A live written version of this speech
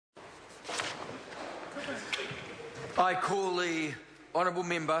I call the honourable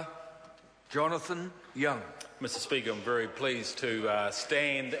member Jonathan Young. Mr Speaker, I'm very pleased to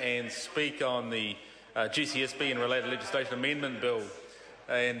stand and speak on the GCSB and related legislation amendment bill,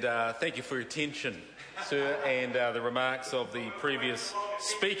 and thank you for your attention, sir, and the remarks of the previous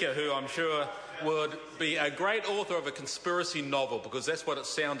speaker, who I'm sure would be a great author of a conspiracy novel, because that's what it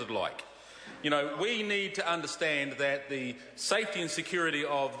sounded like. You know, we need to understand that the safety and security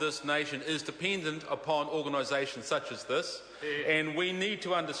of this nation is dependent upon organisations such as this, and we need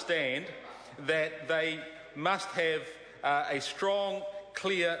to understand that they must have a strong,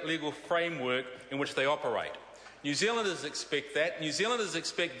 clear legal framework in which they operate. New Zealanders expect that. New Zealanders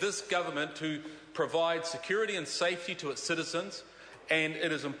expect this government to provide security and safety to its citizens, and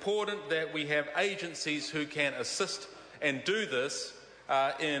it is important that we have agencies who can assist and do this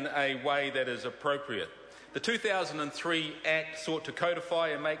in a way that is appropriate. The 2003 Act sought to codify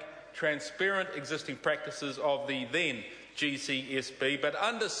and make transparent existing practices of the then GCSB, but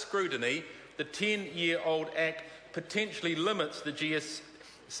under scrutiny, the 10-year-old Act potentially limits the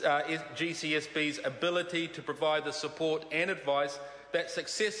GCSB's ability to provide the support and advice that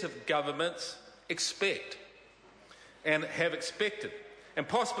successive governments expect and have expected, and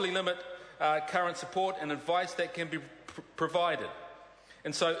possibly limit current support and advice that can be provided.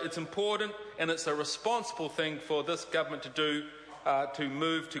 And so it's important, and it's a responsible thing for this government to do, to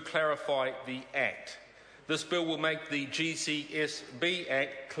move to clarify the Act. This bill will make the GCSB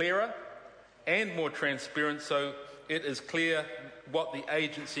Act clearer and more transparent, so it is clear what the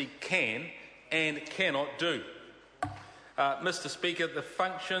agency can and cannot do. Mr Speaker, the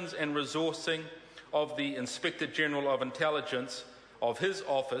functions and resourcing of the Inspector General of Intelligence of his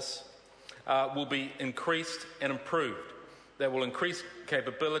office will be increased and improved. That will increase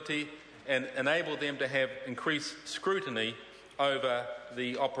capability and enable them to have increased scrutiny over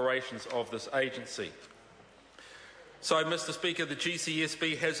the operations of this agency. So, Mr Speaker, the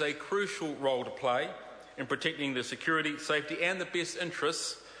GCSB has a crucial role to play in protecting the security, safety and the best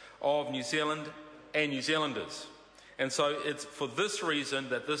interests of New Zealand and New Zealanders. And so it's for this reason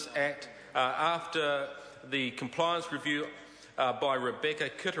that this Act, after the compliance review by Rebecca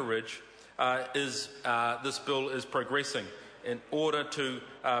Kitteridge, this bill is progressing in order to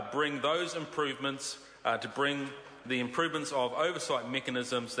bring those improvements, to bring the improvements of oversight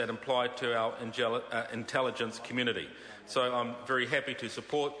mechanisms that apply to our intelligence community. So I'm very happy to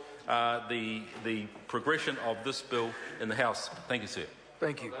support the progression of this bill in the House. Thank you, sir.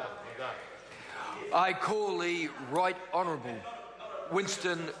 Thank you. I call the Right Honourable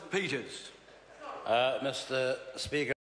Winston Peters. Mr Speaker.